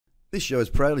This show is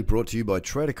proudly brought to you by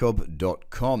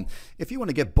TraderCobb.com. If you want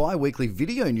to get bi-weekly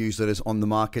video newsletters on the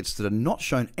markets that are not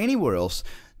shown anywhere else,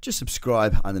 just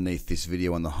subscribe underneath this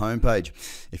video on the homepage.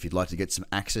 If you'd like to get some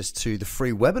access to the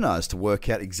free webinars to work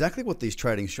out exactly what these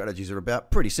trading strategies are about,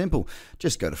 pretty simple.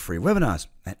 Just go to free webinars.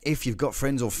 And if you've got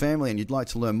friends or family and you'd like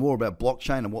to learn more about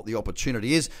blockchain and what the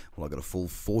opportunity is, well, I've got a full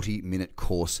 40-minute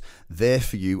course there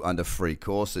for you under free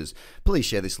courses. Please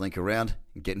share this link around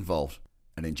and get involved.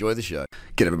 And enjoy the show.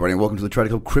 G'day everybody and welcome to the Trader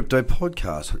Cobb Crypto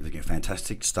Podcast. Hope you're having a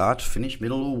fantastic start, finish,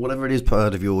 middle, or whatever it is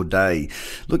part of your day.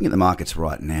 Looking at the markets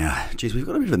right now, geez, we've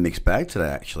got a bit of a mixed bag today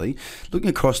actually. Looking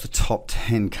across the top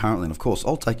 10 currently, and of course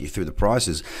I'll take you through the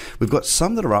prices. We've got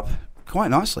some that are up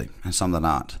quite nicely and some that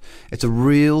aren't. It's a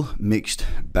real mixed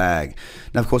bag.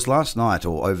 Now of course last night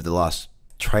or over the last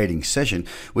trading session,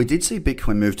 we did see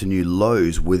Bitcoin move to new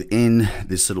lows within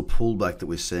this little pullback that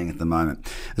we're seeing at the moment.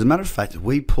 As a matter of fact,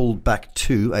 we pulled back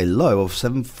to a low of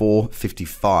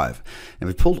 7,455, and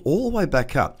we pulled all the way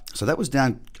back up. So that was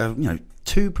down, probably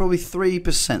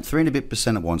 3%, 3 and a bit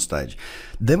percent at one stage.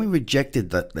 Then we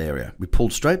rejected that area. We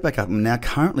pulled straight back up and now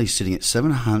currently sitting at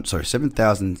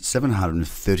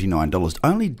 $7,739,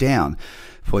 only down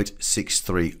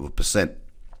 0.63%.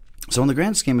 So on the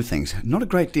grand scheme of things, not a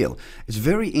great deal. It's a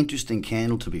very interesting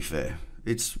candle, to be fair.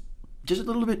 It's just a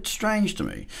little bit strange to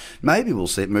me. Maybe we'll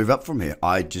see it move up from here.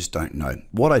 I just don't know.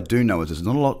 What I do know is there's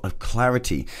not a lot of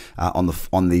clarity on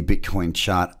the Bitcoin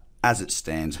chart as it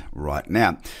stands right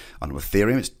now. On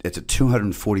Ethereum, it's at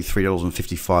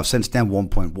 $243.55, down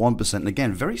 1.1%. And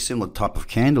again, very similar type of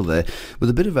candle there with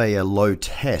a bit of a low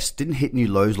test. Didn't hit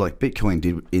new lows like Bitcoin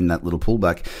did in that little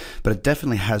pullback, but it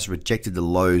definitely has rejected the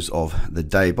lows of the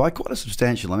day by quite a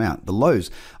substantial amount. The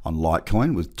lows on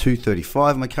Litecoin was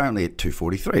 235 and we're currently at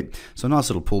 243. So a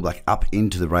nice little pullback up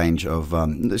into the range of,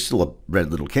 there's still a red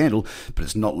little candle, but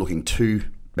it's not looking too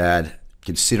bad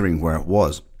considering where it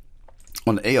was.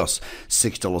 On EOS,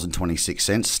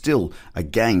 $6.26, still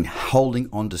again holding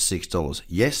on to $6.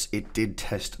 Yes, it did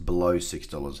test below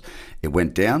 $6. It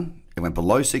went down, it went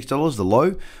below $6. The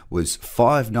low was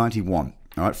 $5.91.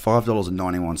 All right,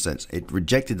 $5.91. It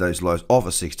rejected those lows of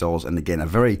 $6, and again, a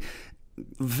very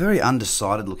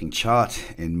undecided looking chart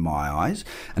in my eyes,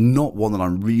 and not one that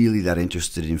I'm really that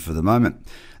interested in for the moment.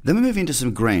 Then we move into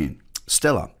some green.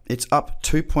 Stellar, it's up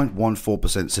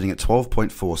 2.14%, sitting at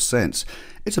 12.4 cents.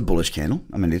 It's a bullish candle.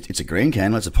 I mean, it's a green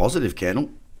candle. It's a positive candle.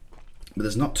 But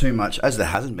there's not too much, as there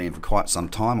hasn't been for quite some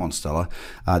time on Stellar,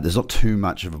 there's not too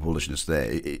much of a bullishness there.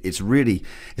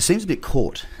 It seems a bit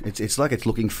caught. It's like it's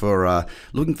looking for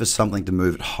something to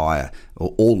move it higher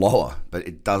or lower, but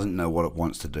it doesn't know what it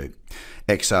wants to do.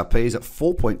 XRP is at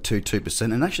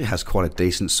 4.22% and actually has quite a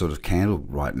decent sort of candle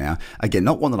right now. Again,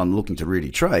 not one that I'm looking to really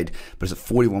trade, but it's at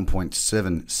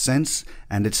 41.7 cents,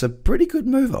 and it's a pretty good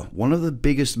mover. One of the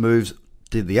biggest moves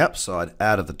to the upside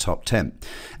out of the top 10.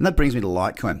 And that brings me to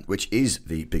Litecoin, which is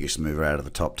the biggest mover out of the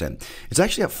top 10. It's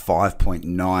actually up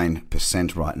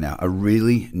 5.9% right now. A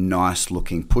really nice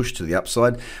looking push to the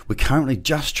upside. We're currently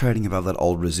just trading above that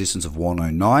old resistance of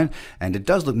 109, and it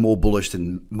does look more bullish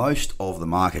than most of the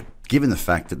market, given the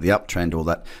fact that the uptrend or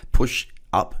that push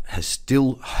up has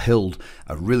still held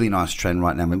a really nice trend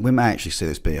right now. I mean, we may actually see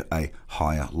this be a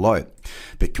higher low.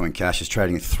 Bitcoin Cash is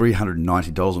trading at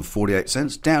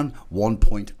 $390.48, down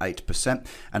 1.8%.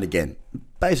 And again,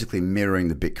 basically mirroring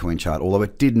the Bitcoin chart, although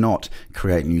it did not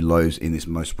create new lows in this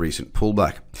most recent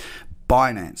pullback.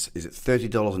 Binance is at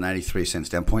 $30.83,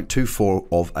 down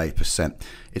 0.24%.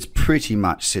 It's pretty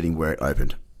much sitting where it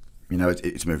opened. You know,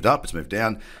 it's moved up, it's moved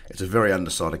down. It's a very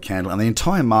undecided candle. And the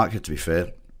entire market, to be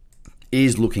fair,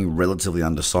 is looking relatively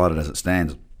undecided as it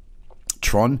stands.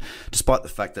 Tron, despite the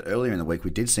fact that earlier in the week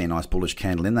we did see a nice bullish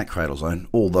candle in that cradle zone,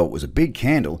 although it was a big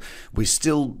candle, we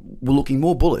still were looking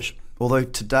more bullish. Although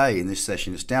today in this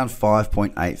session it's down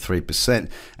 5.83%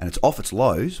 and it's off its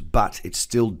lows, but it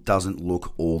still doesn't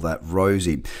look all that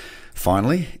rosy.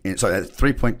 Finally, at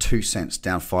 3.2 cents,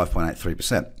 down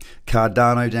 5.83%.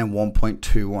 Cardano down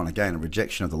 1.21, again a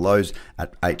rejection of the lows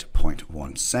at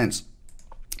 8.1 cents.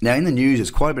 Now in the news,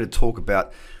 there's quite a bit of talk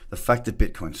about the fact that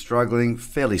Bitcoin's struggling.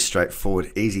 Fairly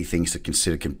straightforward, easy things to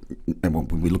consider. And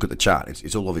when we look at the chart,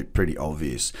 it's all of it pretty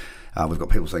obvious. We've got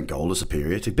people saying gold is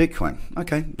superior to Bitcoin.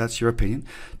 Okay, that's your opinion.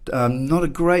 Not a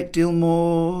great deal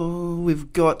more.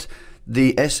 We've got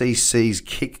the SEC's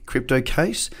Kick crypto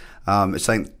case. It's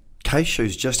saying case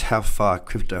shows just how far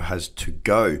crypto has to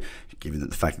go, given that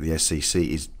the fact that the SEC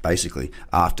is basically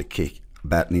after Kick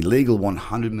about an illegal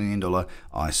 $100 million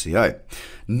ICO.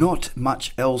 Not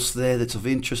much else there that's of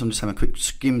interest. I'm just having a quick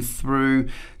skim through.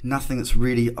 Nothing that's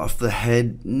really off the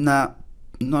head. Nah,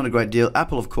 Not a great deal.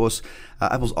 Apple, of course,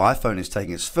 Apple's iPhone is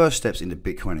taking its first steps into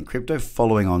Bitcoin and crypto,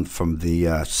 following on from the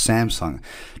Samsung.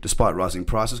 Despite rising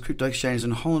prices, crypto exchanges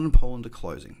in Holland and Poland are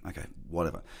closing. Okay,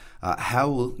 whatever. How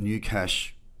will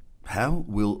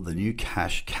the new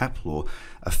cash cap law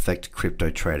affect crypto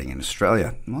trading in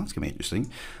Australia? Well, that's going to be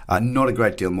interesting. Not a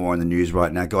great deal more in the news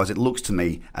right now, guys. It looks to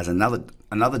me as another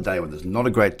day where there's not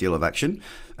a great deal of action,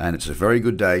 and it's a very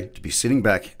good day to be sitting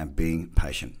back and being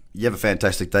patient. You have a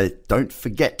fantastic day. Don't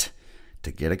forget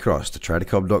to get across to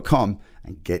tradercobb.com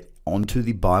and get onto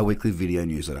the bi-weekly video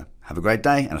newsletter. Have a great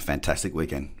day and a fantastic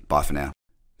weekend. Bye for now.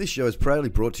 This show is proudly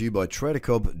brought to you by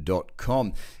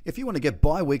tradercobb.com. If you want to get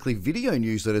bi-weekly video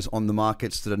newsletters on the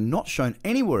markets that are not shown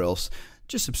anywhere else,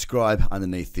 just subscribe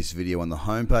underneath this video on the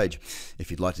homepage.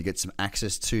 If you'd like to get some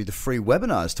access to the free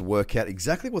webinars to work out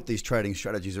exactly what these trading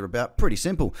strategies are about, pretty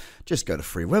simple. Just go to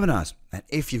free webinars. And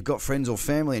if you've got friends or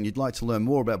family and you'd like to learn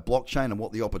more about blockchain and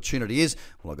what the opportunity is,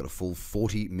 well, I've got a full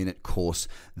 40-minute course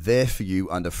there for you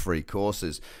under free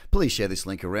courses. Please share this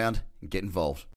link around and get involved.